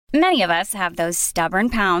Many of us have those stubborn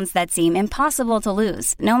pounds that seem impossible to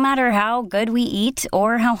lose, no matter how good we eat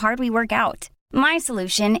or how hard we work out. My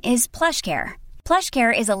solution is PlushCare.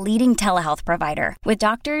 PlushCare is a leading telehealth provider with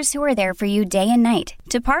doctors who are there for you day and night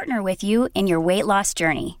to partner with you in your weight loss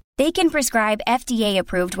journey. They can prescribe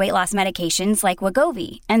FDA-approved weight loss medications like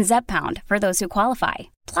Wegovy and Zepbound for those who qualify.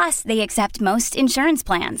 Plus, they accept most insurance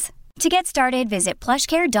plans. To get started, visit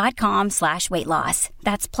plushcare.com/weightloss.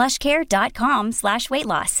 That's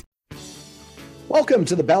plushcare.com/weightloss. Welcome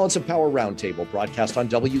to the Balance of Power Roundtable, broadcast on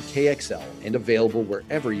WKXL and available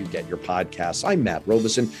wherever you get your podcasts. I'm Matt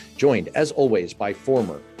Robeson, joined as always by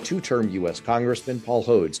former two-term U.S. Congressman Paul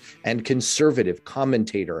Hodes and conservative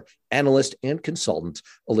commentator, analyst, and consultant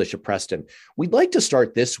Alicia Preston. We'd like to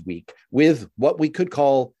start this week with what we could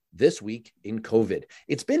call This Week in COVID.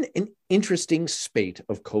 It's been an interesting spate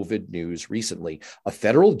of COVID news recently. A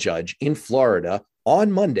federal judge in Florida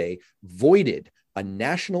on Monday voided a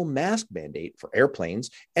national mask mandate for airplanes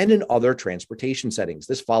and in other transportation settings.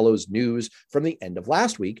 This follows news from the end of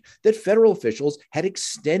last week that federal officials had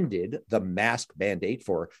extended the mask mandate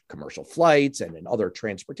for commercial flights and in other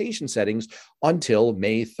transportation settings until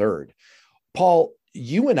May 3rd. Paul,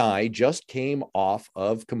 you and I just came off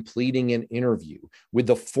of completing an interview with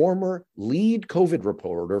the former lead COVID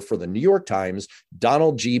reporter for the New York Times,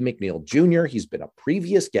 Donald G. McNeil Jr. He's been a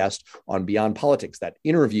previous guest on Beyond Politics. That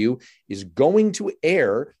interview is going to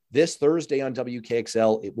air this Thursday on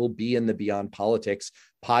WKXL. It will be in the Beyond Politics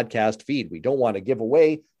podcast feed. We don't want to give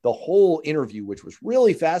away the whole interview, which was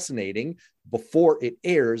really fascinating, before it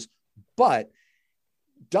airs, but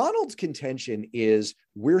Donald's contention is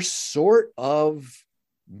we're sort of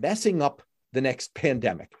messing up the next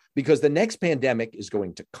pandemic because the next pandemic is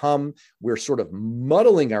going to come. We're sort of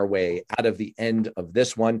muddling our way out of the end of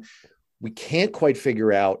this one. We can't quite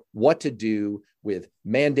figure out what to do with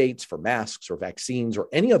mandates for masks or vaccines or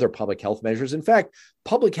any other public health measures. In fact,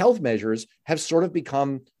 public health measures have sort of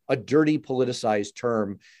become a dirty politicized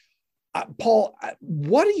term. Paul,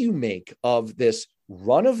 what do you make of this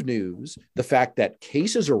run of news, the fact that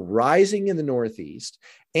cases are rising in the Northeast,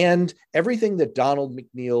 and everything that Donald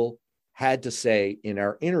McNeil had to say in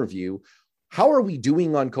our interview? How are we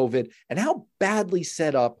doing on COVID, and how badly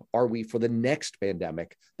set up are we for the next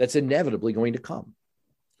pandemic that's inevitably going to come?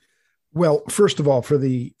 Well, first of all, for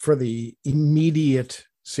the immediate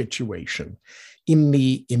situation, in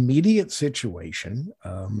the immediate situation,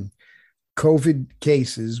 COVID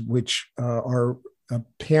cases, which are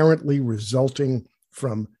apparently resulting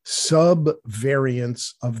from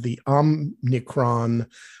sub-variants of the Omicron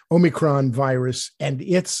virus and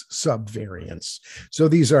its sub-variants. So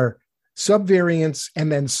these are subvariants and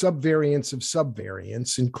then subvariants of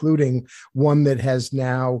subvariants, including one that has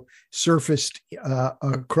now surfaced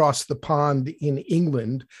across the pond in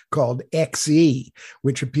England called XE,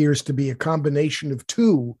 which appears to be a combination of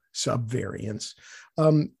two subvariants.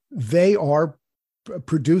 They are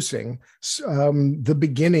producing the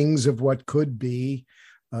beginnings of what could be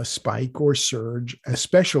a spike or surge,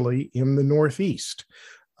 especially in the Northeast.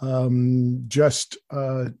 Just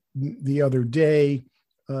the other day,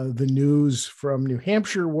 the news from New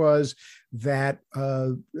Hampshire was that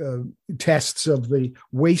tests of the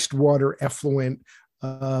wastewater effluent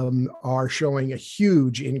are showing a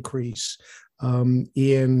huge increase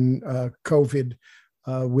in COVID,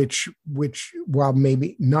 which while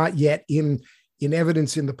maybe not yet in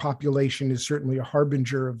evidence in the population, is certainly a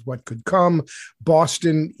harbinger of what could come.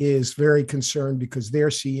 Boston is very concerned because they're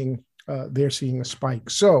seeing a spike.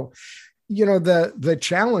 So, the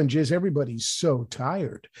challenge is everybody's so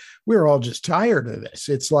tired. We're all just tired of this.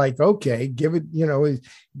 It's like, okay, give it,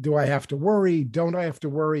 do I have to worry? Don't I have to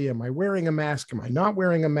worry? Am I wearing a mask? Am I not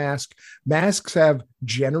wearing a mask? Masks have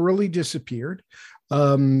generally disappeared.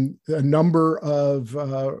 A number of,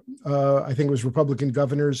 I think it was Republican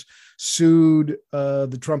governors, sued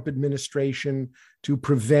the Trump administration to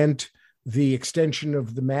prevent the extension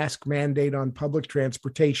of the mask mandate on public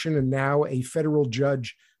transportation. And now a federal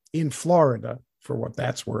judge in Florida, for what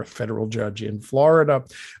that's worth, federal judge in Florida,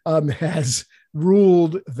 has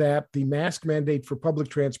ruled that the mask mandate for public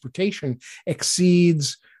transportation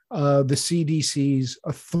exceeds the CDC's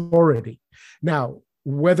authority. Now,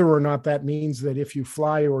 whether or not that means that if you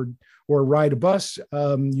fly or ride a bus,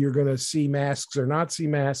 you're going to see masks or not see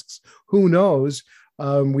masks, who knows?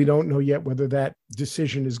 We don't know yet whether that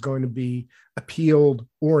decision is going to be appealed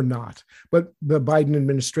or not. But the Biden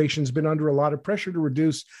administration has been under a lot of pressure to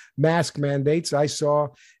reduce mask mandates. I saw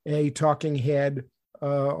a talking head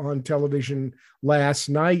on television last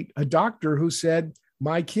night, a doctor who said,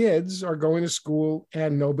 my kids are going to school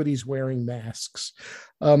and nobody's wearing masks.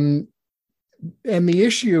 And the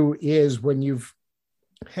issue is when you've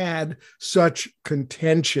had such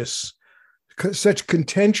contentious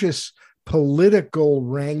political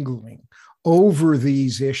wrangling over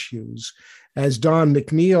these issues, as Don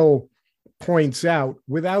McNeil points out,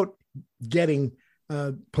 without getting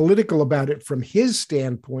political about it from his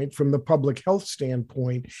standpoint, from the public health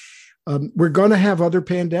standpoint, we're going to have other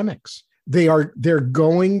pandemics. They're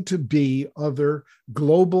going to be other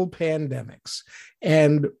global pandemics.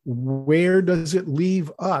 And where does it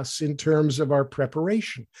leave us in terms of our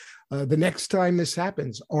preparation? The next time this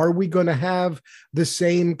happens, are we going to have the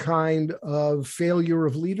same kind of failure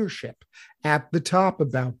of leadership at the top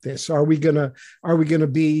about this? Are we going to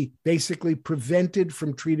be basically prevented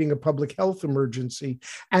from treating a public health emergency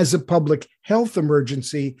as a public health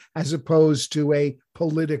emergency as opposed to a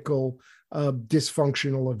political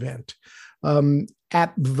dysfunctional event?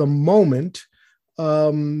 At the moment,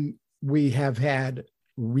 we have had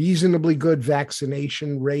reasonably good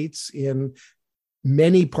vaccination rates in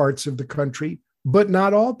many parts of the country, but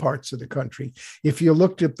not all parts of the country. If you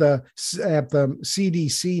looked at the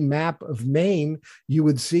CDC map of Maine, you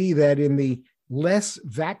would see that in the less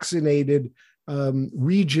vaccinated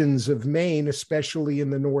regions of Maine, especially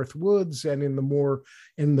in the North Woods and in a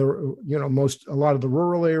lot of the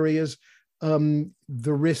rural areas, the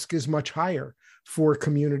risk is much higher for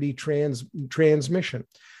community transmission.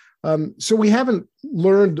 So we haven't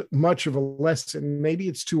learned much of a lesson. Maybe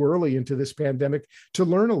it's too early into this pandemic to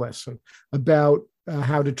learn a lesson about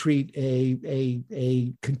how to treat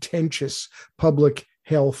a contentious public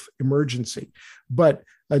health emergency. But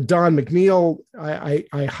Don McNeil,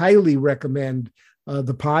 I highly recommend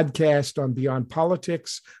the podcast on Beyond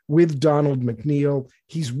Politics with Donald McNeil.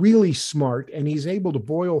 He's really smart, and he's able to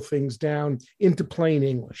boil things down into plain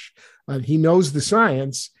English. He knows the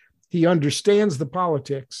science, he understands the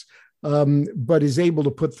politics, but is able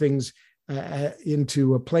to put things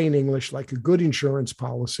into a plain English like a good insurance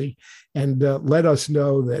policy, and let us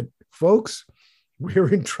know that, folks,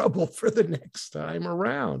 we're in trouble for the next time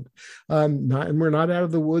around. And we're not out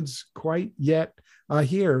of the woods quite yet.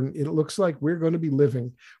 Here, it looks like we're going to be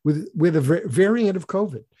living with a variant of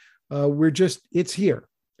COVID. It's here,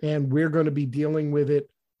 and we're going to be dealing with it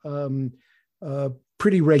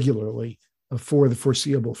pretty regularly for the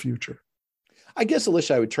foreseeable future. I guess,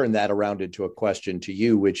 Alicia, I would turn that around into a question to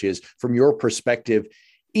you, which is, from your perspective,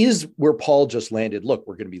 is where Paul just landed, look,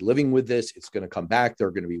 we're going to be living with this. It's going to come back. There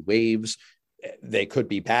are going to be waves. They could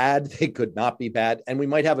be bad. They could not be bad. And we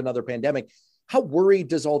might have another pandemic. How worried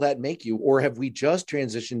does all that make you? Or have we just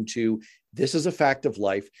transitioned to, this is a fact of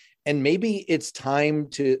life, and maybe it's time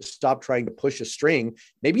to stop trying to push a string?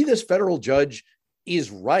 Maybe this federal judge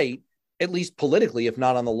is right, at least politically, if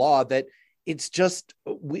not on the law, that it's just,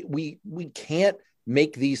 we can't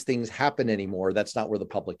make these things happen anymore. That's not where the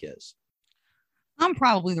public is. I'm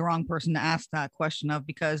probably the wrong person to ask that question of,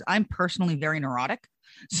 because I'm personally very neurotic.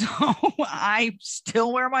 So I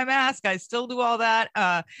still wear my mask. I still do all that.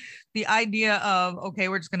 The idea of, okay,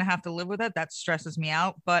 we're just going to have to live with it, that stresses me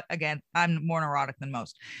out. But again, I'm more neurotic than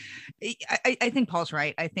most. I think Paul's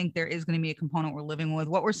right. I think there is going to be a component we're living with.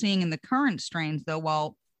 What we're seeing in the current strains, though,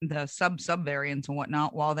 while the sub variants and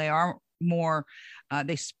whatnot, while they are more,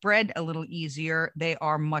 they spread a little easier, they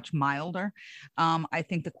are much milder. I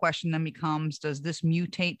think the question then becomes, does this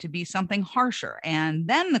mutate to be something harsher? And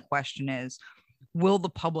then the question is, will the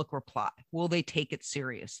public reply? Will they take it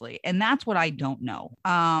seriously? And that's what I don't know.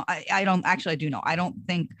 I do know. I don't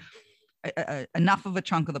think enough of a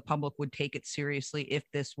chunk of the public would take it seriously if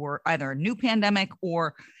this were either a new pandemic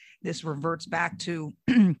or this reverts back to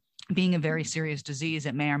being a very serious disease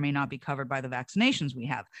that may or may not be covered by the vaccinations we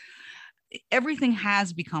have. Everything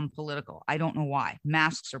has become political. I don't know why.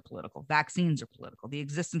 Masks are political. Vaccines are political. The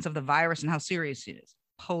existence of the virus and how serious it is,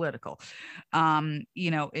 political.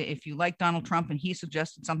 If you like Donald Trump and he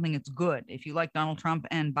suggested something, it's good. If you like Donald Trump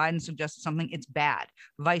and Biden suggested something, it's bad,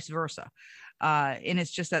 vice versa. And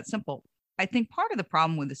it's just that simple. I think part of the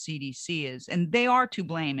problem with the CDC is, and they are to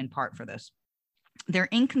blame in part for this, their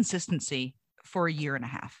inconsistency for a year and a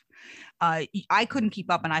half. I couldn't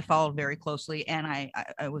keep up, and I followed very closely. And I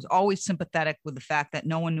was always sympathetic with the fact that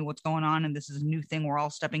no one knew what's going on. And this is a new thing we're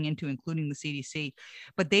all stepping into, including the CDC.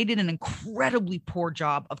 But they did an incredibly poor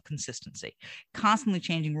job of consistency, constantly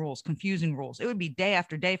changing rules, confusing rules. It would be day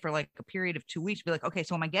after day for like a period of 2 weeks. Be like, okay,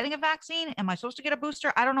 so am I getting a vaccine? Am I supposed to get a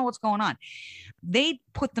booster? I don't know what's going on. They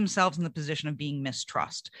put themselves in the position of being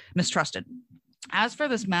mistrusted. As for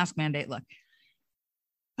this mask mandate, look,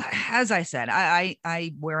 as I said,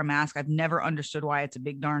 I wear a mask. I've never understood why it's a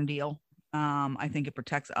big darn deal. I think it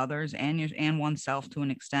protects others and oneself to an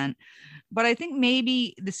extent. But I think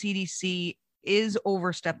maybe the CDC is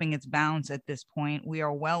overstepping its bounds at this point. We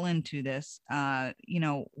are well into this.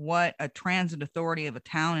 What a transit authority of a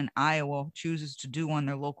town in Iowa chooses to do on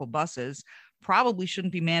their local buses probably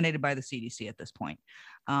shouldn't be mandated by the CDC at this point.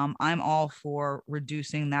 I'm all for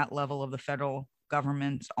reducing that level of the federal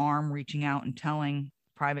government's arm reaching out and telling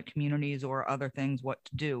private communities or other things what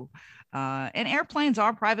to do. And airplanes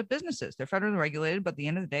are private businesses. They're federally regulated, but at the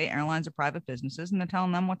end of the day, airlines are private businesses and they're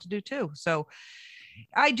telling them what to do too. So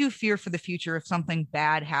I do fear for the future if something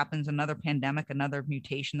bad happens, another pandemic, another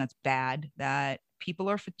mutation that's bad, that people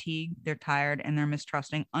are fatigued, they're tired, and they're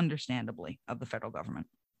mistrusting, understandably, of the federal government.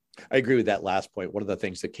 I agree with that last point. One of the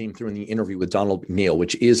things that came through in the interview with Donald McNeil,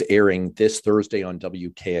 which is airing this Thursday on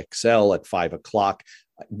WKXL at 5 o'clock,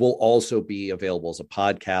 will also be available as a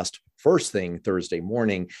podcast first thing Thursday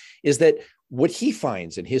morning, is that what he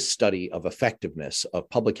finds in his study of effectiveness of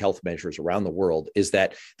public health measures around the world is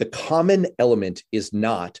that the common element is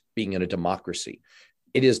not being in a democracy.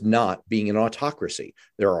 It is not being an autocracy.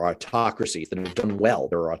 There are autocracies that have done well.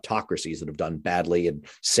 There are autocracies that have done badly, and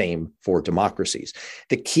same for democracies.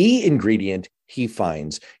 The key ingredient he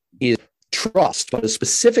finds is trust, but a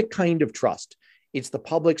specific kind of trust. It's the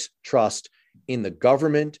public's trust in the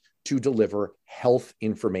government to deliver health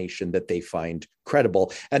information that they find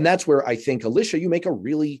credible. And that's where I think, Alicia, you make a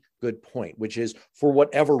really good point, which is for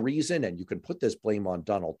whatever reason, and you can put this blame on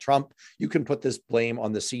Donald Trump, you can put this blame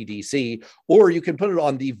on the CDC, or you can put it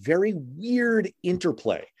on the very weird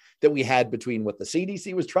interplay that we had between what the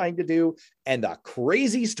CDC was trying to do and the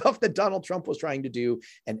crazy stuff that Donald Trump was trying to do,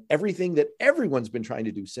 and everything that everyone's been trying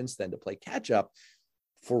to do since then to play catch up.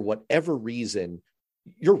 For whatever reason,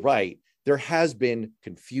 you're right. There has been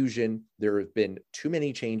confusion. There have been too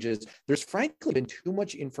many changes. There's frankly been too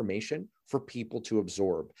much information for people to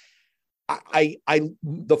absorb.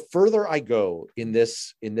 The further I go in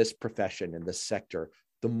this profession, in this sector,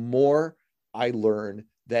 the more I learn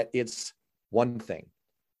that it's one thing.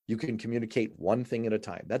 You can communicate one thing at a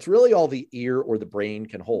time. That's really all the ear or the brain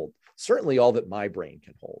can hold. Certainly all that my brain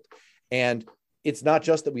can hold. And it's not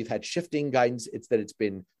just that we've had shifting guidance, it's that it's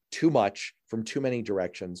been too much from too many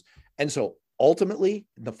directions. And so ultimately,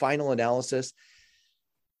 in the final analysis,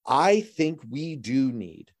 I think we do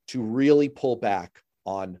need to really pull back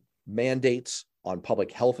on mandates, on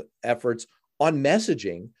public health efforts, on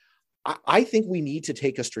messaging. I think we need to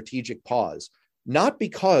take a strategic pause, not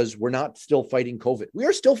because we're not still fighting COVID. We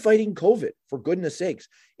are still fighting COVID, for goodness sakes.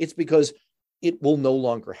 It's because it will no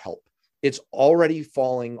longer help. It's already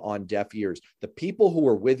falling on deaf ears. The people who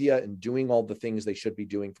are with you and doing all the things they should be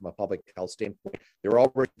doing from a public health standpoint, they're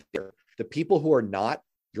already there. The people who are not,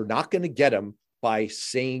 you're not going to get them by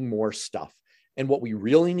saying more stuff. And what we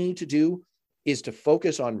really need to do is to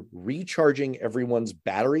focus on recharging everyone's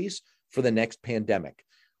batteries for the next pandemic.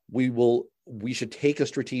 We should take a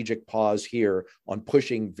strategic pause here on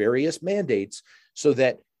pushing various mandates so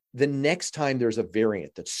that the next time there's a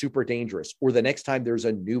variant that's super dangerous, or the next time there's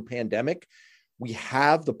a new pandemic, we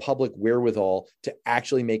have the public wherewithal to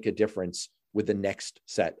actually make a difference with the next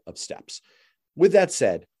set of steps. With that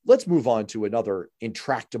said, let's move on to another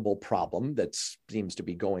intractable problem that seems to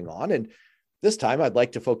be going on. And this time I'd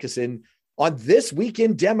like to focus in on This Week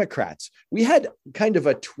in Democrats. We had kind of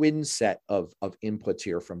a twin set of inputs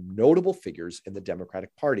here from notable figures in the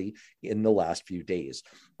Democratic Party in the last few days.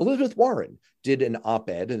 Elizabeth Warren did an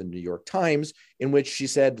op-ed in the New York Times in which she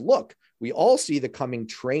said, look, we all see the coming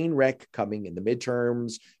train wreck coming in the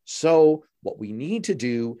midterms. So what we need to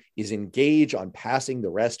do is engage on passing the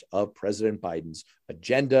rest of President Biden's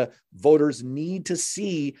agenda. Voters need to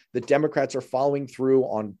see that Democrats are following through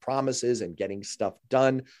on promises and getting stuff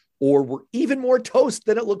done, or we're even more toast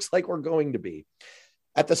than it looks like we're going to be.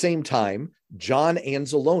 At the same time, John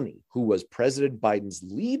Anzalone, who was President Biden's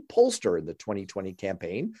lead pollster in the 2020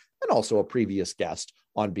 campaign and also a previous guest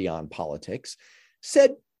on Beyond Politics,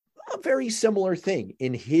 said a very similar thing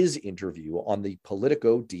in his interview on the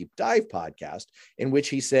Politico Deep Dive podcast, in which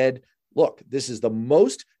he said, look, this is the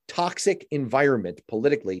most toxic environment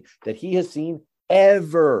politically that he has seen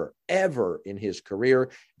ever in his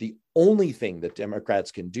career. The only thing that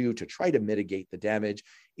Democrats can do to try to mitigate the damage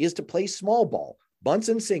is to play small ball, bunts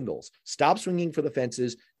and singles, stop swinging for the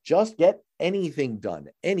fences, just get anything done,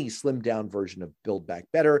 any slimmed down version of Build Back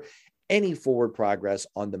Better, any forward progress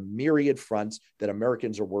on the myriad fronts that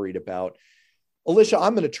Americans are worried about. Alicia,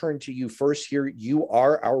 I'm going to turn to you first here. You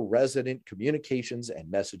are our resident communications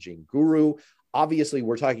and messaging guru. Obviously,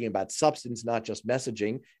 we're talking about substance, not just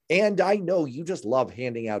messaging. And I know you just love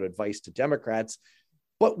handing out advice to Democrats.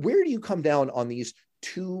 But where do you come down on these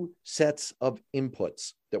two sets of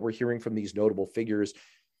inputs that we're hearing from these notable figures?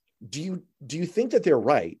 Do you think that they're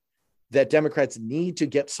right? that Democrats need to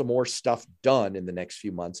get some more stuff done in the next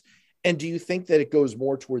few months? And do you think that it goes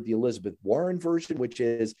more toward the Elizabeth Warren version, which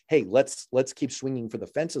is, hey, let's keep swinging for the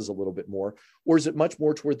fences a little bit more? Or is it much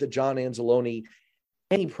more toward the John Anzalone,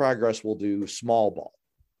 any progress will do, small ball?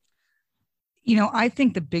 I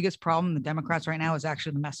think the biggest problem the Democrats right now is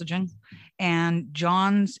actually the messaging. And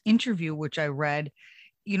John's interview, which I read,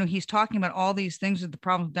 he's talking about all these things with the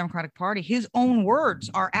problem with the Democratic Party. His own words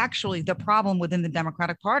are actually the problem within the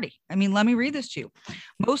Democratic Party. I mean, let me read this to you.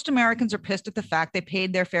 Most Americans are pissed at the fact they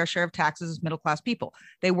paid their fair share of taxes as middle-class people.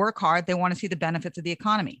 They work hard. They want to see the benefits of the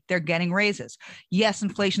economy. They're getting raises. Yes,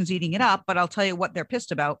 inflation's eating it up, but I'll tell you what they're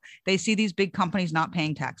pissed about. They see these big companies not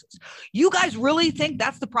paying taxes. You guys really think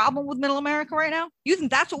that's the problem with middle America right now? You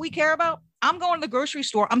think that's what we care about? I'm going to the grocery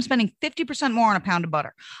store. I'm spending 50% more on a pound of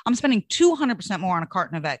butter. I'm spending 200% more on a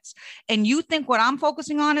carton of eggs. And you think what I'm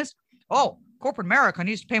focusing on is, oh, corporate America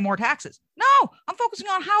needs to pay more taxes. No, I'm focusing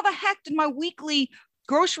on how the heck did my weekly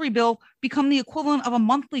grocery bill become the equivalent of a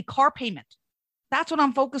monthly car payment? That's what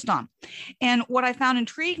I'm focused on. And what I found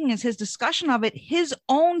intriguing is his discussion of it. His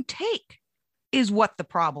own take is what the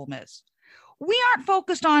problem is. We aren't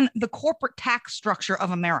focused on the corporate tax structure of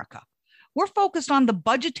America. We're focused on the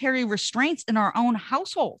budgetary restraints in our own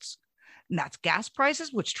households. And that's gas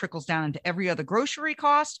prices, which trickles down into every other grocery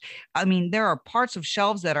cost. I mean, there are parts of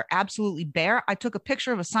shelves that are absolutely bare. I took a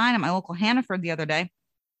picture of a sign at my local Hannaford the other day.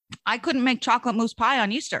 I couldn't make chocolate mousse pie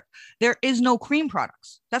on Easter. There is no cream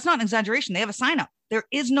products. That's not an exaggeration. They have a sign up. There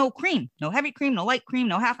is no cream, no heavy cream, no light cream,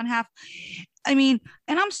 no half and half. I mean,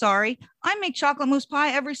 and I'm sorry, I make chocolate mousse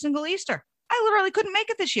pie every single Easter. I literally couldn't make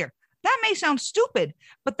it this year. That may sound stupid,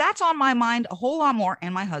 but that's on my mind a whole lot more,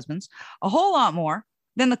 and my husband's, a whole lot more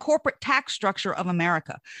than the corporate tax structure of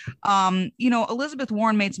America. Elizabeth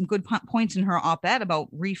Warren made some good points in her op-ed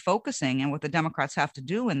about refocusing and what the Democrats have to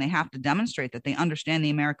do, and they have to demonstrate that they understand the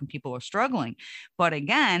American people are struggling. But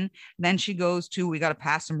again, then she goes to, we got to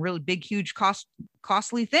pass some really big, huge,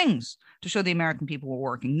 costly things to show the American people we're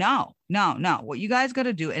working. No. What you guys got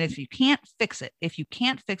to do, and if you can't fix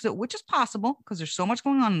it, which is possible because there's so much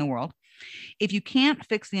going on in the world, if you can't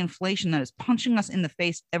fix the inflation that is punching us in the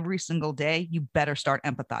face every single day, you better start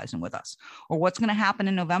empathizing with us. Or what's going to happen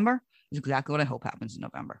in November is exactly what I hope happens in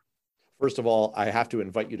November. First of all, I have to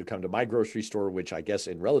invite you to come to my grocery store, which I guess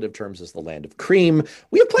in relative terms is the land of cream.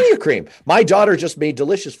 We have plenty of cream. My daughter just made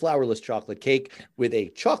delicious flourless chocolate cake with a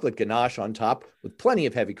chocolate ganache on top with plenty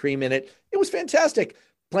of heavy cream in it. It was fantastic.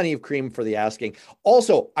 Plenty of cream for the asking.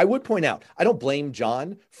 Also, I would point out, I don't blame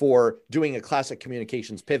John for doing a classic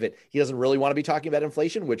communications pivot. He doesn't really want to be talking about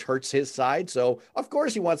inflation, which hurts his side. So of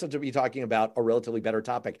course he wants them to be talking about a relatively better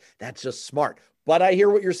topic. That's just smart. But I hear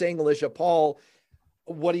what you're saying, Alicia. Paul,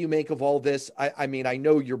 what do you make of all this? I mean, I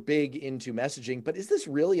know you're big into messaging, but is this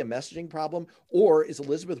really a messaging problem? Or is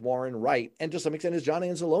Elizabeth Warren right? And to some extent, is John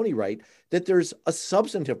Anzalone right that there's a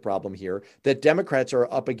substantive problem here, that Democrats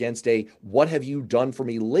are up against a what have you done for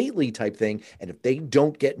me lately type thing? And if they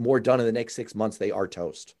don't get more done in the next 6 months, they are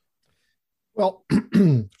toast. Well,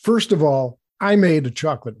 first of all,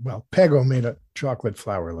 Pego made a chocolate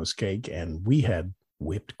flourless cake, and we had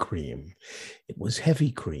whipped cream. It was heavy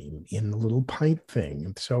cream in the little pint thing.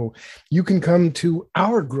 And so you can come to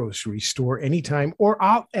our grocery store anytime, or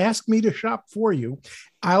I'll ask me to shop for you.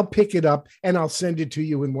 I'll pick it up and I'll send it to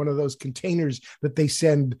you in one of those containers that they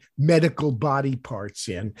send medical body parts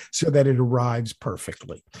in so that it arrives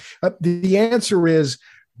perfectly. The answer is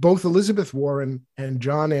both Elizabeth Warren and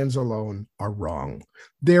John Anzalone are wrong.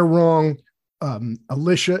 They're wrong.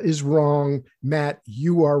 Alicia is wrong. Matt,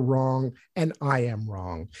 you are wrong. And I am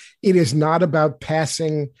wrong. It is not about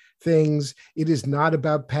passing things. It is not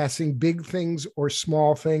about passing big things or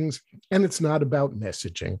small things. And it's not about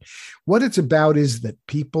messaging. What it's about is that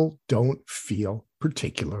people don't feel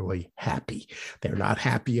particularly happy. They're not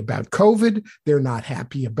happy about COVID. They're not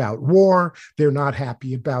happy about war. They're not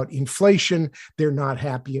happy about inflation. They're not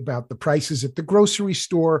happy about the prices at the grocery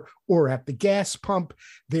store or at the gas pump.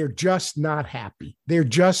 They're just not happy. They're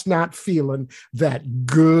just not feeling that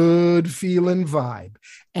good feeling vibe.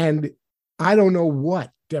 And I don't know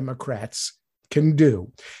what Democrats can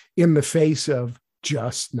do in the face of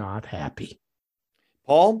just not happy.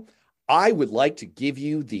 Paul, I would like to give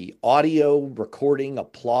you the audio recording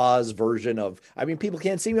applause version of, people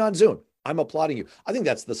can't see me on Zoom. I'm applauding you. I think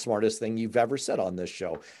that's the smartest thing you've ever said on this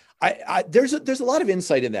show. There's a lot of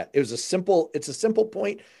insight in that. It's a simple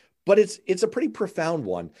point, but it's a pretty profound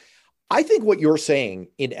one. I think what you're saying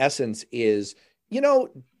in essence is,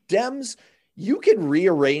 Dems, you can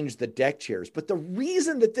rearrange the deck chairs, but the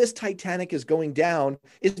reason that this Titanic is going down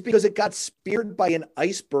is because it got speared by an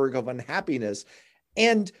iceberg of unhappiness.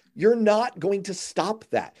 And you're not going to stop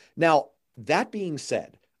that. Now, that being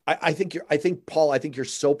said, I think Paul, I think you're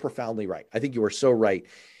so profoundly right. I think you are so right.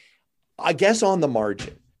 I guess on the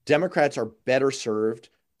margin, Democrats are better served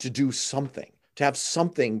to do something, to have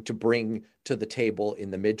something to bring to the table in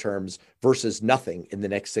the midterms versus nothing in the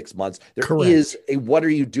next 6 months. There Correct. is a "what are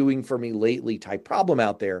you doing for me lately" type problem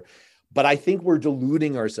out there. But I think we're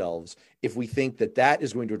deluding ourselves if we think that that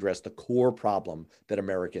is going to address the core problem that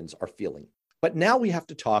Americans are feeling. But now we have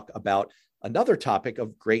to talk about another topic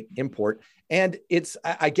of great import. And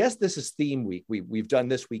I guess this is theme week. We've done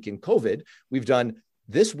this week in COVID. We've done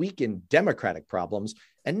this week in Democratic problems.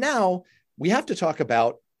 And now we have to talk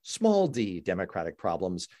about small d Democratic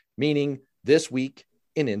problems, meaning this week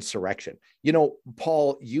in insurrection. You know,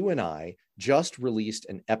 Paul, you and I just released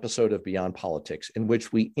an episode of Beyond Politics in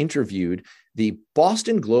which we interviewed the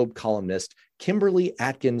Boston Globe columnist Kimberly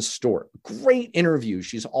Atkins Stewart. Great interview.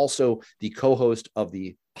 She's also the co-host of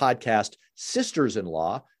the podcast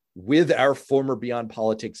Sisters-in-Law with our former Beyond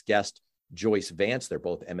Politics guest, Joyce Vance. They're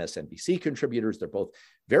both MSNBC contributors. They're both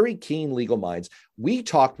very keen legal minds. We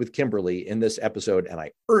talked with Kimberly in this episode, and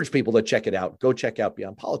I urge people to check it out. Go check out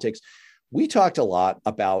Beyond Politics. We talked a lot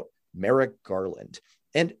about Merrick Garland,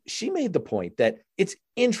 and she made the point that it's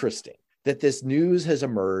interesting that this news has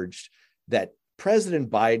emerged that President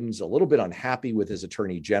Biden's a little bit unhappy with his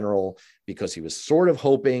attorney general because he was sort of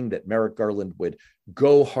hoping that Merrick Garland would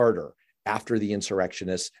go harder after the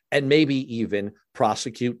insurrectionists and maybe even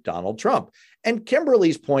prosecute Donald Trump. And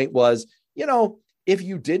Kimberly's point was, you know, if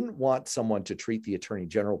you didn't want someone to treat the attorney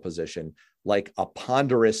general position like a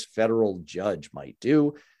ponderous federal judge might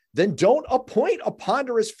do, then don't appoint a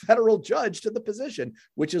ponderous federal judge to the position,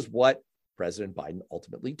 which is what President Biden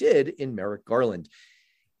ultimately did in Merrick Garland.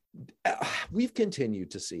 We've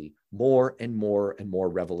continued to see more and more and more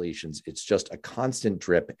revelations. It's just a constant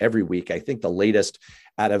drip every week. I think the latest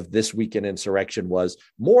out of this week in insurrection was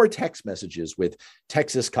more text messages with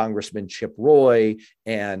Texas Congressman Chip Roy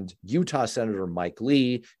and Utah Senator Mike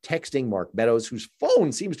Lee texting Mark Meadows, whose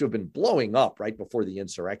phone seems to have been blowing up right before the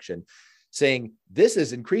insurrection, saying this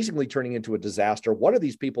is increasingly turning into a disaster. What are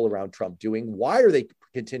these people around Trump doing? Why are they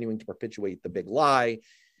continuing to perpetuate the big lie?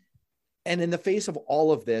 And in the face of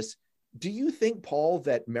all of this, do you think, Paul,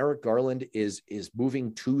 that Merrick Garland is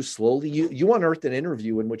moving too slowly? You unearthed an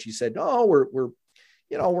interview in which he said, "No,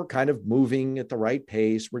 we're kind of moving at the right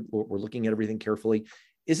pace. We're looking at everything carefully."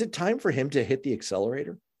 Is it time for him to hit the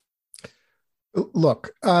accelerator?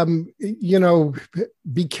 Look,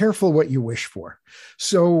 be careful what you wish for.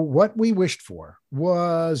 So what we wished for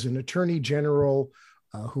was an attorney general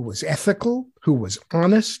who was ethical, who was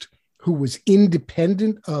honest, who was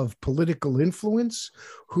independent of political influence,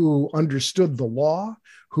 who understood the law,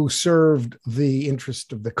 who served the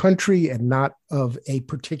interest of the country and not of a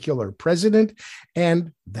particular president.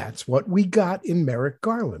 And that's what we got in Merrick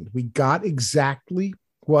Garland. We got exactly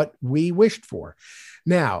what we wished for.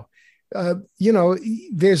 Now,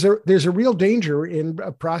 there's a real danger in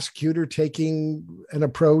a prosecutor taking an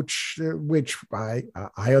approach which I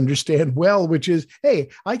understand well, which is, hey,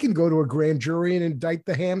 I can go to a grand jury and indict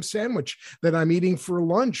the ham sandwich that I'm eating for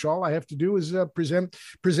lunch. All I have to do is present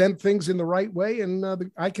things in the right way,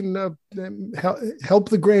 and I can help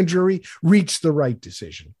the grand jury reach the right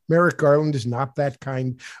decision. Merrick Garland is not that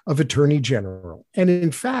kind of attorney general, and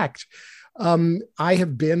in fact, I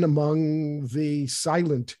have been among the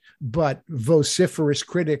silent but vociferous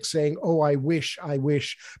critics saying, "Oh, I wish,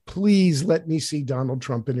 please let me see Donald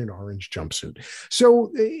Trump in an orange jumpsuit."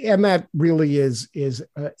 So, and that really is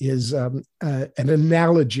an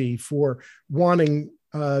analogy for wanting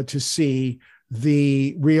to see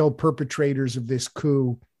the real perpetrators of this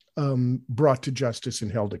coup brought to justice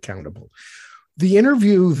and held accountable. The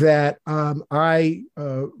interview that I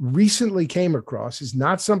recently came across is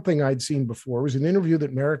not something I'd seen before. It was an interview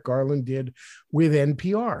that Merrick Garland did with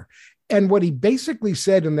NPR. And what he basically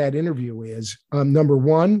said in that interview is, number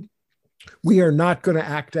one, we are not going to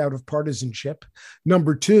act out of partisanship.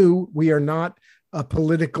 Number two, we are not a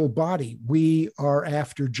political body. We are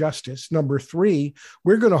after justice. Number three,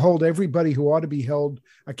 we're going to hold everybody who ought to be held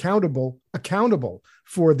accountable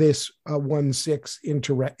for this 1-6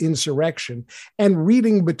 insurrection. And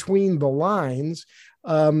reading between the lines,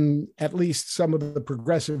 at least some of the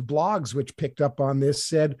progressive blogs which picked up on this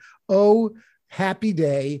said, "Oh, happy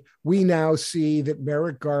day. We now see that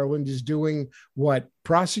Merrick Garland is doing what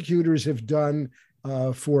prosecutors have done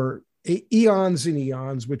for eons and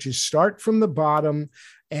eons, which is start from the bottom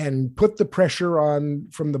and put the pressure on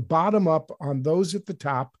from the bottom up on those at the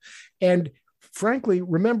top and frankly,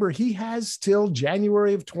 remember, he has till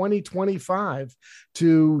January of 2025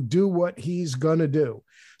 to do what he's going to do.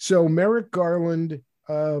 So Merrick Garland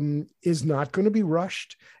is not going to be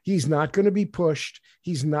rushed. He's not going to be pushed.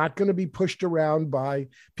 He's not going to be pushed around by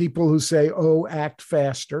people who say, oh, act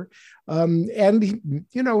faster. And,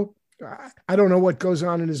 you know, I don't know what goes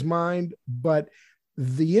on in his mind, but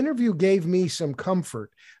the interview gave me some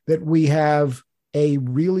comfort that we have a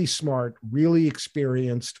really smart, really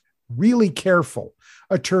experienced, really careful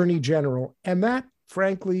attorney general. And that,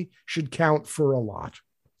 frankly, should count for a lot.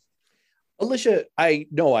 Alicia, I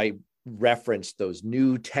know I referenced those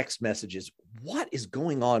new text messages. What is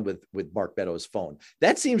going on with Mark Meadows' phone?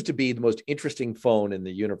 That seems to be the most interesting phone in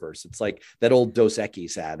the universe. It's like that old Dos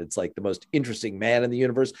Equis ad. It's like the most interesting man in the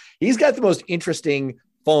universe. He's got the most interesting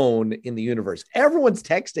phone in the universe. Everyone's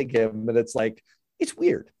texting him, and it's like, it's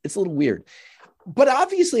weird. It's a little weird. But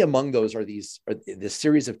obviously among those are this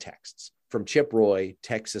series of texts from Chip Roy,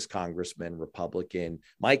 Texas congressman, Republican,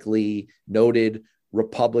 Mike Lee, noted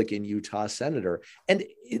Republican Utah senator. And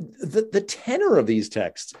the tenor of these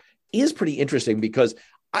texts is pretty interesting because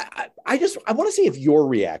I want to see if your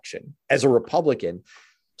reaction as a Republican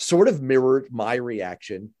sort of mirrored my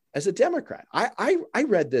reaction as a Democrat. I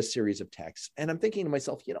read this series of texts and I'm thinking to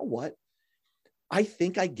myself, you know what? I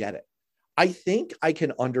think I get it. I think I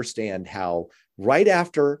can understand how right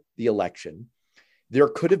after the election, there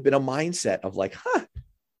could have been a mindset of like,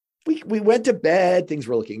 we went to bed, things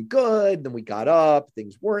were looking good. Then we got up,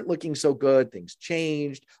 things weren't looking so good. Things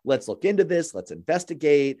changed. Let's look into this. Let's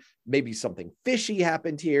investigate. Maybe something fishy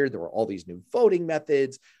happened here. There were all these new voting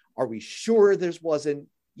methods. Are we sure there wasn't,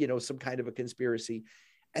 some kind of a conspiracy?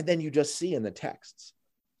 And then you just see in the texts,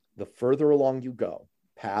 the further along you go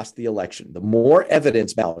past the election, the more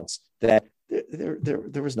evidence mounts that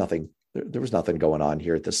there was nothing. There was nothing going on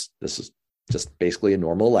here. This is just basically a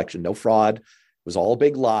normal election. No fraud. It was all a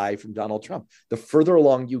big lie from Donald Trump. The further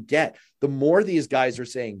along you get, the more these guys are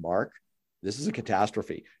saying, Mark, this is a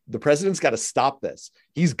catastrophe. The president's got to stop this.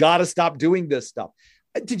 He's got to stop doing this stuff.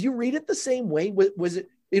 Did you read it the same way? Was it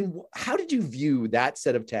how did you view that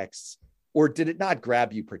set of texts, or did it not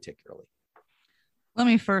grab you particularly? Let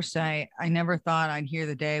me first say, I never thought I'd hear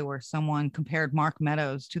the day where someone compared Mark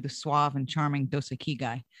Meadows to the suave and charming Dos Equis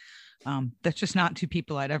guy. That's just not two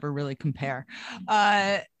people I'd ever really compare.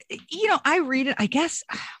 I read it. I guess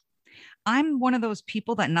I'm one of those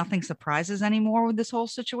people that nothing surprises anymore with this whole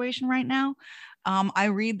situation right now. I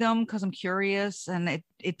read them because I'm curious and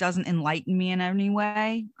it doesn't enlighten me in any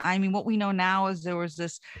way. I mean, what we know now is there was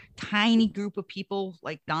this tiny group of people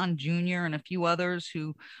like Don Jr. and a few others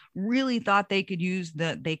who really thought they could use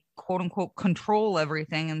they quote unquote control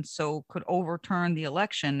everything and so could overturn the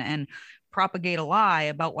election and propagate a lie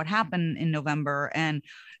about what happened in November. And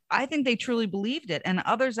I think they truly believed it. And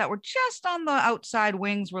others that were just on the outside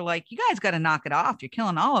wings were like, you guys got to knock it off. You're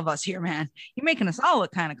killing all of us here, man. You're making us all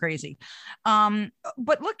look kind of crazy.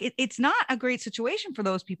 But look, it's not a great situation for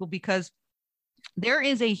those people because there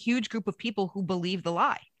is a huge group of people who believe the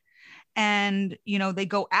lie. And, they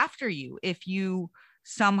go after you if you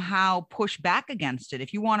somehow push back against it.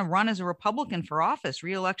 If you want to run as a Republican for office,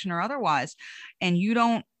 re-election or otherwise, and you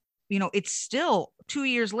don't, it's still 2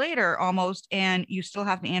 years later almost, and you still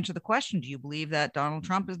have to answer the question, do you believe that Donald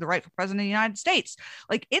Trump is the rightful president of the United States?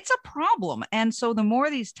 Like, it's a problem. And so the more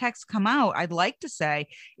these texts come out, I'd like to say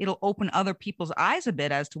it'll open other people's eyes a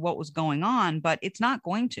bit as to what was going on, but it's not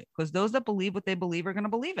going to, because those that believe what they believe are going to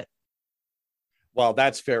believe it. Well,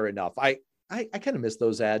 that's fair enough. I kind of miss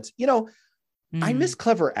those ads. I miss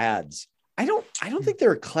clever ads. I don't think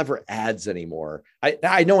there are clever ads anymore.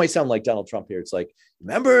 I know I sound like Donald Trump here. It's like,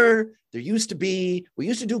 remember, we used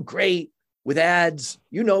to do great with ads,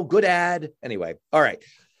 good ad. Anyway. All right.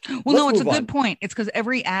 Well, no, it's a good point. It's because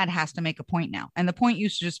every ad has to make a point now. And the point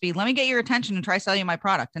used to just be, let me get your attention and try sell you my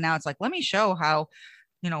product. And now it's like, let me show how,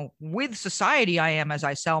 with society I am as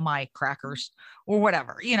I sell my crackers or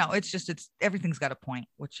whatever. It's everything's got a point,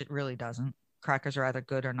 which it really doesn't. Crackers are either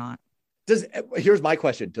good or not. Here's my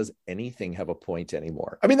question. Does anything have a point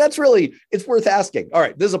anymore? I mean, it's worth asking. All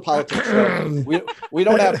right. This is a politics show. We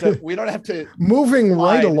don't have to moving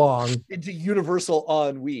right along into universal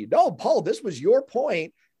ennui. No, Paul, this was your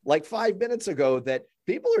point like 5 minutes ago that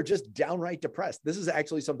people are just downright depressed. This is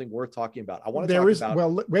actually something worth talking about. I want to talk about.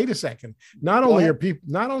 Well, wait a second. Not only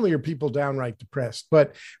are people downright depressed,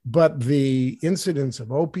 but the incidence of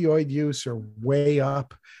opioid use are way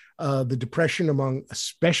up. The depression among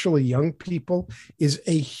especially young people is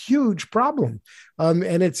a huge problem.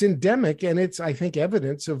 And it's endemic. And it's, I think,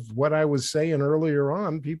 evidence of what I was saying earlier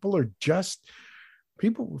on.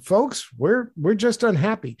 Folks, we're just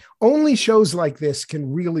unhappy. Only shows like this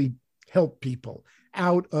can really help people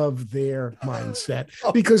out of their mindset,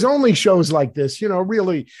 because only shows like this,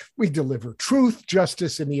 really, we deliver truth,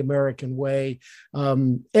 justice in the American way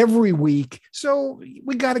every week. So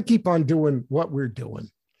we got to keep on doing what we're doing.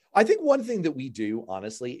 I think one thing that we do,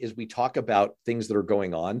 honestly, is we talk about things that are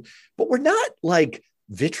going on, but we're not like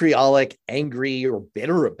vitriolic, angry, or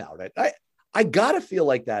bitter about it. I gotta feel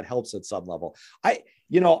like that helps at some level. I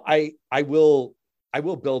will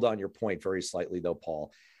build on your point very slightly, though,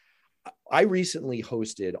 Paul. I recently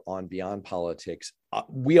hosted on Beyond Politics.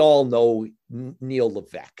 We all know Neil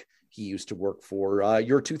Levesque. He used to work for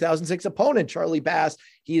your 2006 opponent, Charlie Bass.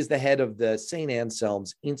 He is the head of the St.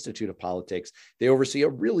 Anselm's Institute of Politics. They oversee a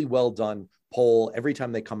really well done poll. Every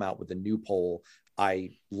time they come out with a new poll,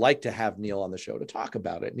 I like to have Neil on the show to talk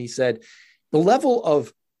about it. And he said the level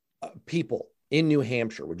of people in New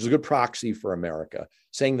Hampshire, which is a good proxy for America,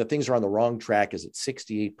 saying that things are on the wrong track is at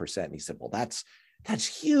 68%. And he said, well, that's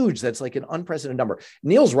huge. That's like an unprecedented number.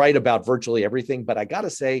 Neil's right about virtually everything, but I got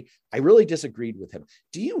to say, I really disagreed with him.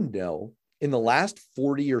 Do you know, in the last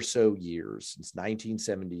 40 or so years, since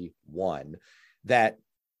 1971,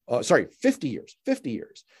 50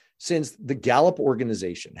 years, since the Gallup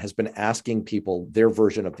organization has been asking people their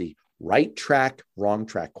version of the right track, wrong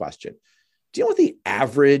track question. Do you know what the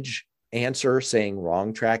average answer saying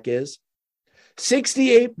wrong track is?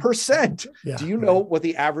 68%. Yeah, do you know what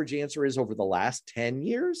the average answer is over the last 10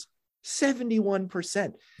 years?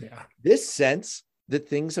 71%. Yeah. This sense that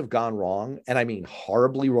things have gone wrong, and I mean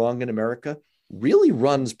horribly wrong in America, really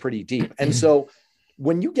runs pretty deep. And so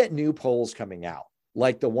when you get new polls coming out,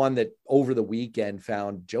 like the one that over the weekend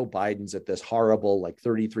found Joe Biden's at this horrible, like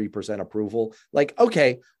 33% approval, like,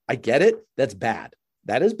 okay, I get it. That's bad.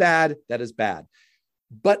 That is bad. That is bad.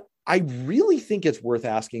 But I really think it's worth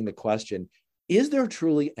asking the question, is there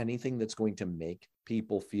truly anything that's going to make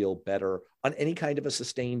people feel better on any kind of a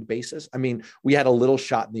sustained basis? I mean, we had a little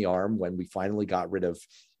shot in the arm when we finally got rid of,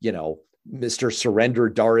 Mr. Surrender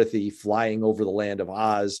Dorothy flying over the land of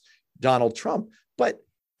Oz, Donald Trump, but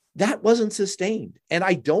that wasn't sustained. And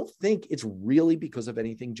I don't think it's really because of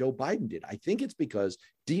anything Joe Biden did. I think it's because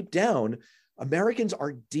deep down, Americans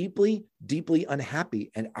are deeply, deeply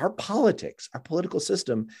unhappy. And our politics, our political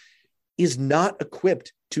system is not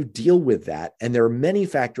equipped to deal with that. And there are many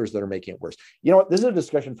factors that are making it worse. You know what? This is a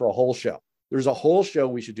discussion for a whole show. There's a whole show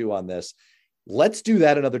we should do on this. Let's do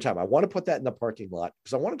that another time. I want to put that in the parking lot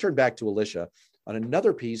because I want to turn back to Alicia on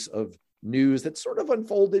another piece of news that sort of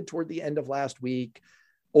unfolded toward the end of last week,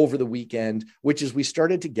 over the weekend, which is we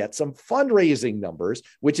started to get some fundraising numbers,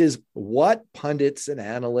 which is what pundits and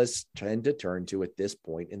analysts tend to turn to at this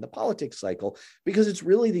point in the politics cycle, because it's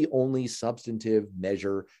really the only substantive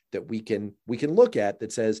measure that we can look at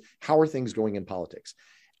that says, how are things going in politics?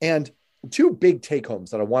 And two big take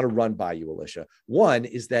homes that I want to run by you, Alicia. One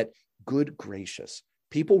is that, good gracious,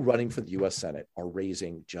 people running for the US Senate are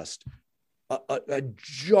raising just a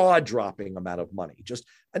jaw-dropping amount of money, just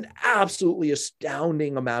an absolutely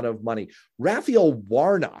astounding amount of money. Raphael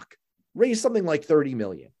Warnock raised something like $30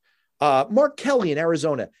 million. Mark Kelly in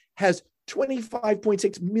Arizona has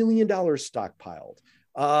 $25.6 million stockpiled.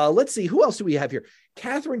 Let's see, who else do we have here?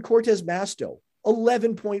 Catherine Cortez Masto,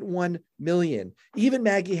 $11.1 million. Even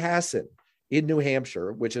Maggie Hassan in New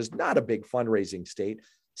Hampshire, which is not a big fundraising state,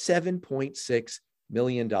 $7.6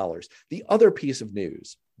 million. The other piece of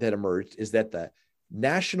news that emerged is that the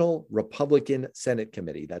National Republican Senate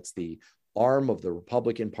Committee, that's the arm of the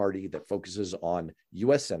Republican Party that focuses on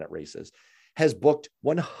U.S. Senate races, has booked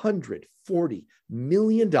 $140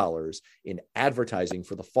 million in advertising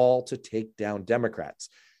for the fall to take down Democrats.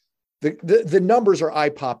 The numbers are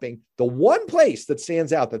eye-popping. The one place that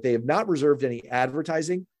stands out that they have not reserved any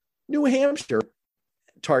advertising, New Hampshire,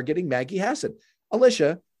 targeting Maggie Hassan.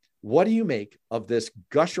 Alicia, what do you make of this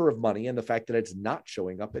gusher of money and the fact that it's not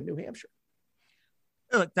showing up in New Hampshire?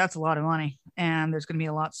 Look, that's a lot of money, and there's going to be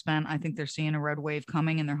a lot spent. I think they're seeing a red wave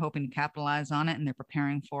coming, and they're hoping to capitalize on it, and they're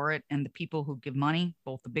preparing for it. And the people who give money,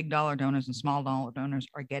 both the big dollar donors and small dollar donors,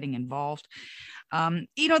 are getting involved. The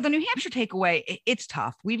New Hampshire takeaway, it's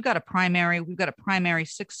tough. We've got a primary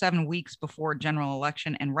 6-7 weeks before general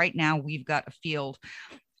election, and right now we've got a field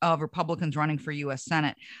of Republicans running for U.S.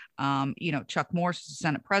 Senate. Chuck Morse is the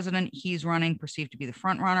Senate president. He's running, perceived to be the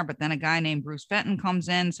front runner. But then a guy named Bruce Fenton comes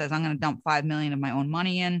in, says, I'm going to dump $5 million of my own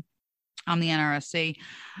money in. I'm the NRSC.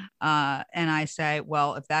 And I say,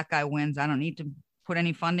 well, if that guy wins, I don't need to put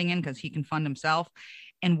any funding in because he can fund himself.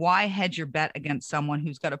 And why hedge your bet against someone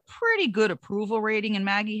who's got a pretty good approval rating in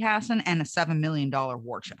Maggie Hassan and a $7 million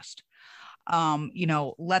war chest?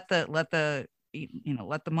 Let the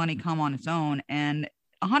money come on its own. And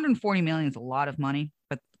 140 million is a lot of money,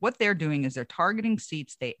 but what they're doing is they're targeting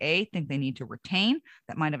seats they A, think they need to retain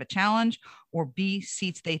that might have a challenge, or B,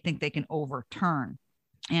 seats they think they can overturn.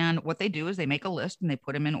 And what they do is they make a list and they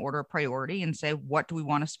put them in order of priority and say, what do we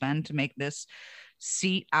want to spend to make this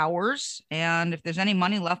seat ours? And if there's any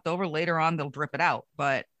money left over later on, they'll drip it out.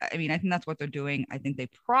 But I mean, I think that's what they're doing. I think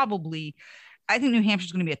New Hampshire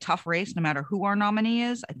is going to be a tough race no matter who our nominee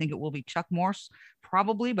is. I think it will be Chuck Morse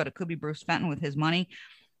probably, but it could be Bruce Fenton with his money.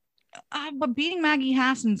 But beating Maggie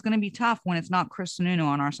Hassan is going to be tough when it's not Chris Sununu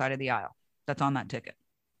on our side of the aisle that's on that ticket.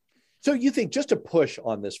 So you think, just to push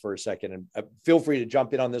on this for a second, and feel free to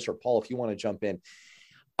jump in on this, or Paul, if you want to jump in,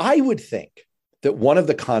 I would think that one of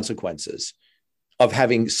the consequences of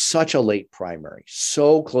having such a late primary,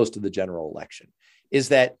 so close to the general election, is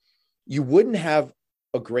that you wouldn't have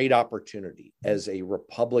a great opportunity as a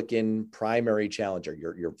Republican primary challenger.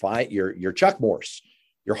 You're Chuck Morse.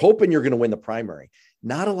 You're hoping you're going to win the primary.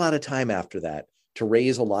 Not a lot of time after that to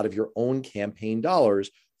raise a lot of your own campaign dollars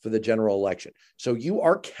for the general election. So you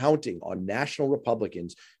are counting on national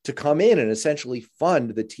Republicans to come in and essentially fund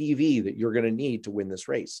the TV that you're going to need to win this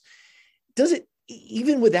race. Does it,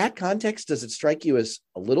 even with that context, does it strike you as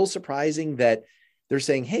a little surprising that they're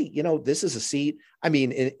saying, hey, this is a seat? I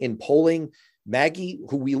mean, in polling, Maggie,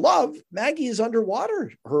 who we love, Maggie is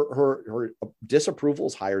underwater. Her disapproval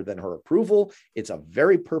is higher than her approval. It's a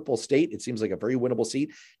very purple state. It seems like a very winnable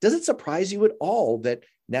seat. Does it surprise you at all that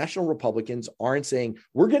national Republicans aren't saying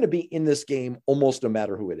we're going to be in this game almost no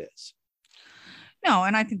matter who it is? No,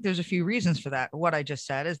 and I think there's a few reasons for that. What I just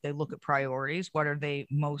said is they look at priorities. What are they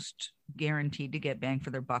most guaranteed to get bang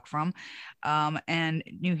for their buck from? And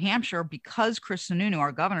New Hampshire, because Chris Sununu,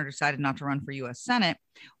 our governor, decided not to run for U.S. Senate,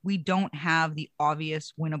 we don't have the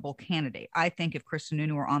obvious winnable candidate. I think if Chris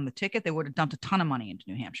Sununu were on the ticket, they would have dumped a ton of money into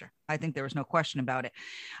New Hampshire. I think there was no question about it.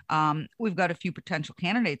 We've got a few potential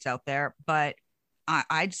candidates out there, but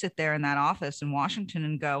I'd sit there in that office in Washington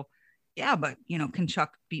and go, yeah, but, can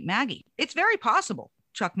Chuck beat Maggie? It's very possible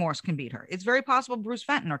Chuck Morse can beat her. It's very possible Bruce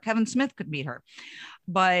Fenton or Kevin Smith could beat her.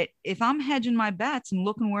 But if I'm hedging my bets and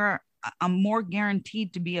looking where I'm more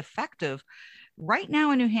guaranteed to be effective, right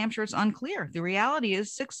now in New Hampshire, it's unclear. The reality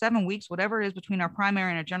is 6-7 weeks, whatever it is between our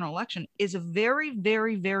primary and a general election, is a very,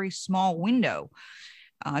 very, very small window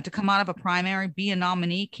to come out of a primary, be a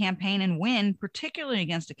nominee, campaign, and win, particularly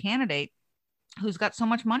against a candidate who's got so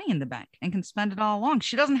much money in the bank and can spend it all along.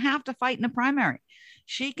 She doesn't have to fight in a primary.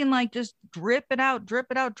 She can just drip it out,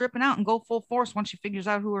 and go full force once she figures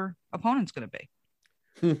out who her opponent's going to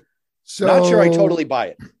be. So, not sure I totally buy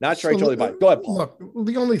it. Go ahead, Paul. Look,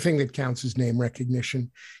 the only thing that counts is name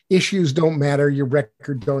recognition. Issues don't matter. Your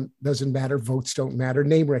record doesn't matter. Votes don't matter.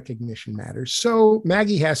 Name recognition matters. So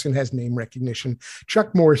Maggie Hassan has name recognition.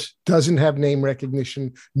 Chuck Morse doesn't have name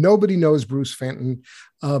recognition. Nobody knows Bruce Fenton.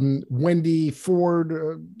 Wendy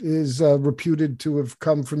Ford is reputed to have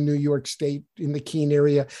come from New York State in the Keene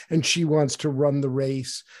area, and she wants to run the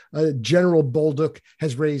race. General Bolduc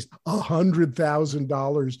has raised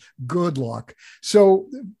 $100,000. Good luck. So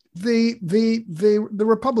the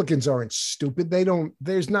Republicans aren't stupid.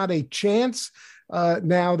 There's not a chance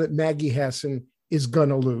now that Maggie Hassan is going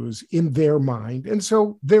to lose in their mind. And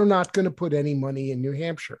so they're not going to put any money in New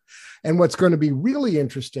Hampshire. And what's going to be really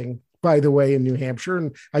interesting, by the way, in New Hampshire,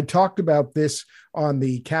 and I talked about this on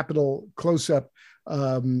the Capitol Close-Up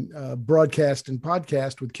broadcast and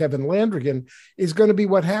podcast with Kevin Landrigan, is going to be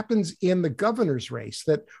what happens in the governor's race.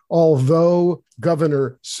 That although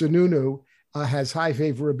Governor Sununu has high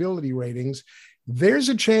favorability ratings, there's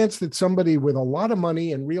a chance that somebody with a lot of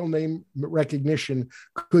money and real name recognition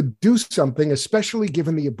could do something, especially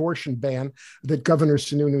given the abortion ban that Governor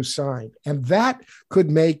Sununu signed. And that could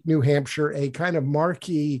make New Hampshire a kind of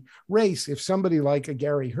marquee race if somebody like a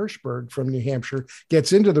Gary Hirshberg from New Hampshire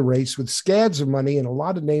gets into the race with scads of money and a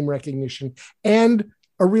lot of name recognition and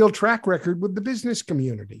a real track record with the business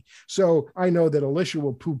community. So I know that Alicia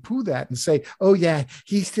will poo-poo that and say, oh yeah,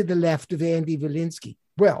 he's to the left of Andy Valinsky.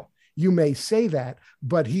 Well, you may say that,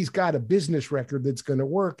 but he's got a business record that's going to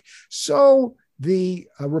work. So the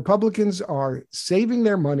Republicans are saving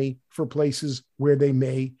their money for places where they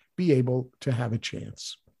may be able to have a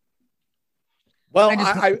chance. Well,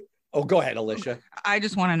 go ahead, Alicia. I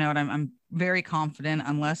just want to note I'm very confident,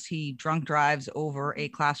 unless he drunk drives over a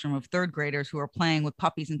classroom of third graders who are playing with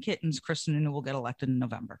puppies and kittens, Chris Sununu will get elected in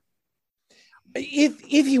November. If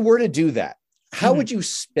he were to do that, how would you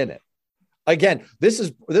spin it? Again, this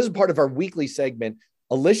is part of our weekly segment.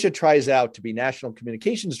 Alicia tries out to be National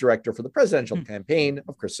Communications Director for the presidential campaign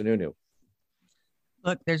of Chris Sununu.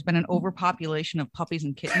 Look, there's been an overpopulation of puppies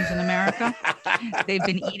and kittens in America. They've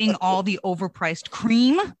been eating all the overpriced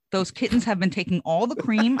cream. Those kittens have been taking all the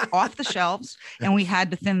cream off the shelves, and we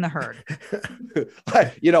had to thin the herd.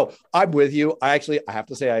 I'm with you. I have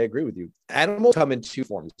to say, I agree with you. Animals come in two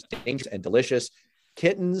forms, dangerous and delicious.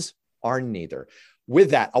 Kittens are neither.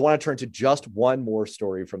 With that, I want to turn to just one more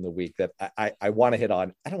story from the week that I want to hit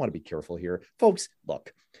on. I don't want to be careful here. Folks,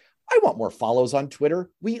 look, I want more follows on Twitter.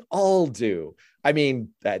 We all do. I mean,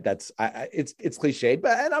 it's cliched,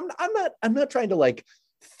 but and I'm not trying to like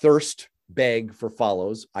thirst beg for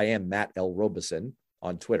follows. I am Matt L. Robeson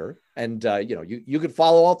on Twitter, and you could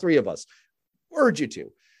follow all three of us. Urge you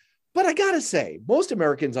to, but I gotta say, most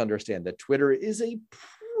Americans understand that Twitter is a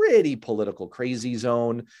pretty political crazy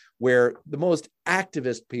zone where the most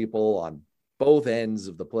activist people on both ends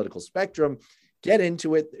of the political spectrum get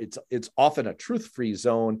into it. It's often a truth-free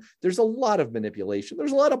zone. There's a lot of manipulation.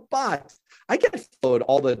 There's a lot of bots. I get followed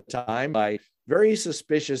all the time by very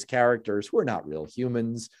suspicious characters who are not real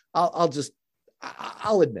humans. I'll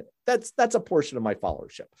admit it. That's a portion of my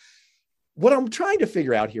followership. What I'm trying to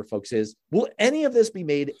figure out here, folks, is will any of this be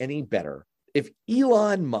made any better if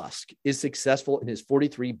Elon Musk is successful in his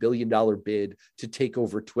 $43 billion bid to take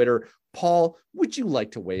over Twitter? Paul, would you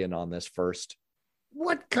like to weigh in on this first?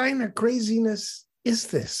 What kind of craziness is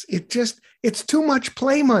this? It's too much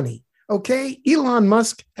play money. Okay. Elon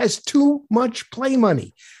Musk has too much play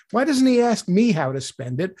money. Why doesn't he ask me how to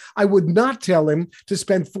spend it? I would not tell him to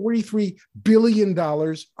spend $43 billion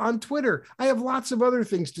on Twitter. I have lots of other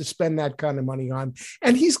things to spend that kind of money on.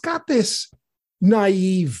 And he's got this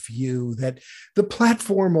naive view that the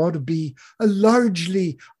platform ought to be a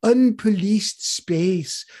largely unpoliced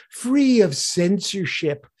space, free of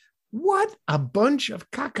censorship. What a bunch of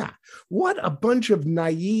caca. What a bunch of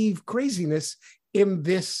naive craziness in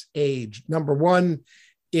this age. Number one,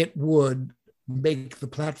 it would make the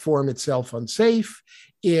platform itself unsafe.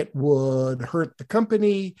 It would hurt the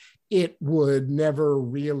company. It would never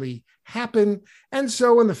really happen. And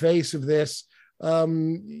so in the face of this,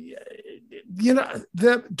 the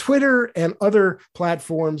Twitter and other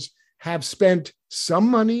platforms have spent some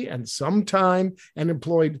money and some time and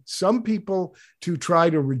employed some people to try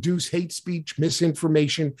to reduce hate speech,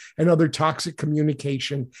 misinformation, and other toxic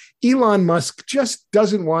communication. Elon Musk just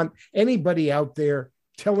doesn't want anybody out there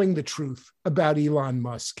telling the truth about Elon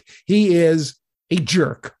Musk. He is a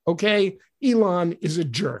jerk, okay? Elon is a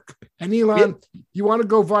jerk. And Elon, you want to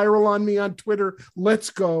go viral on me on Twitter? Let's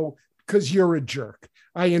go, because you're a jerk.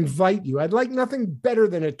 I invite you. I'd like nothing better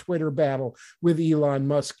than a Twitter battle with Elon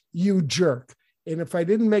Musk, you jerk. And if I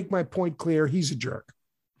didn't make my point clear, he's a jerk.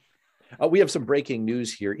 We have some breaking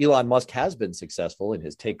news here. Elon Musk has been successful in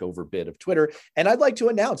his takeover bid of Twitter. And I'd like to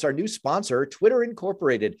announce our new sponsor, Twitter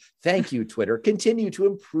Incorporated. Thank you, Twitter. Continue to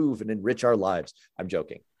improve and enrich our lives. I'm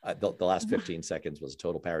joking. The last 15 seconds was a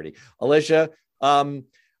total parody. Alicia,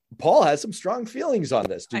 Paul has some strong feelings on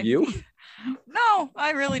this. Do you? No,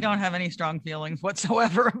 I really don't have any strong feelings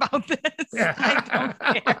whatsoever about this. I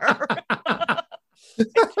don't care.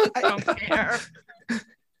 I don't care.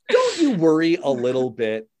 Don't you worry a little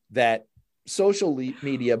bit that social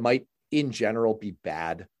media might in general be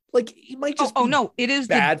bad? Like it might just no, it is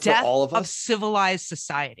bad the death for all of us. Of civilized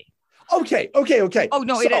society. Okay. Oh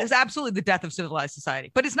no, it is absolutely the death of civilized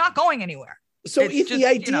society, but it's not going anywhere. So if the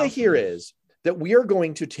idea here is that we are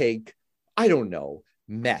going to take, I don't know,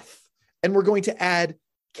 meth, and we're going to add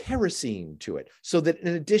kerosene to it so that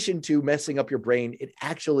in addition to messing up your brain, it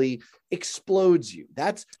actually explodes you.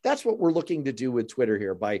 That's what we're looking to do with Twitter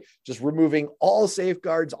here by just removing all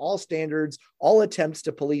safeguards, all standards, all attempts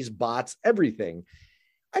to police bots, everything.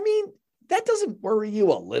 I mean, that doesn't worry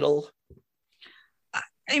you a little?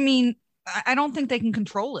 I mean, I don't think they can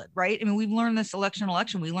control it, right? I mean, we've learned this election.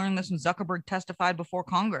 We learned this when Zuckerberg testified before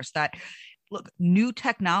Congress that, look, new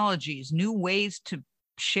technologies, new ways to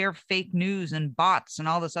share fake news and bots and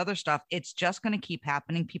all this other stuff, it's just going to keep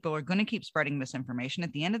happening. People are going to keep spreading misinformation.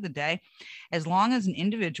 At the end of the day, as long as an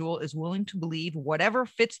individual is willing to believe whatever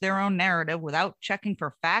fits their own narrative without checking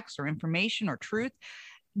for facts or information or truth,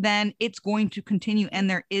 then it's going to continue, and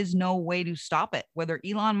there is no way to stop it. Whether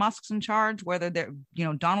Elon Musk's in charge, whether they're,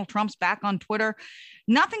 Donald Trump's back on Twitter,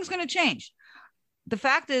 nothing's going to change. The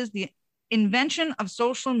fact is, the invention of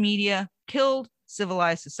social media killed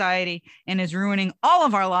civilized society and is ruining all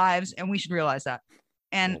of our lives, and we should realize that.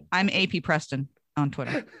 And I'm AP Preston on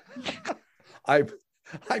Twitter. I'm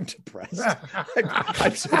depressed.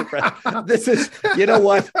 I'm so depressed. This is, you know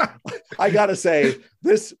what? I gotta say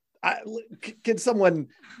this. Can someone,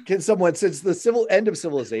 since the end of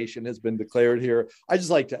civilization has been declared here, I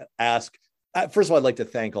just like to ask, First of all, I'd like to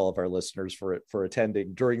thank all of our listeners for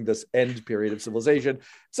attending during this end period of civilization.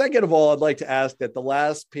 Second of all, I'd like to ask that the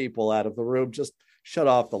last people out of the room just shut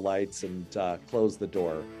off the lights and close the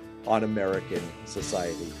door on American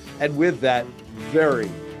society. And with that very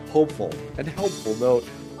hopeful and helpful note,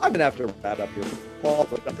 I'm going to have to wrap up here. Paul,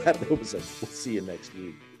 but Matt Robeson, we'll see you next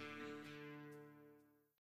week.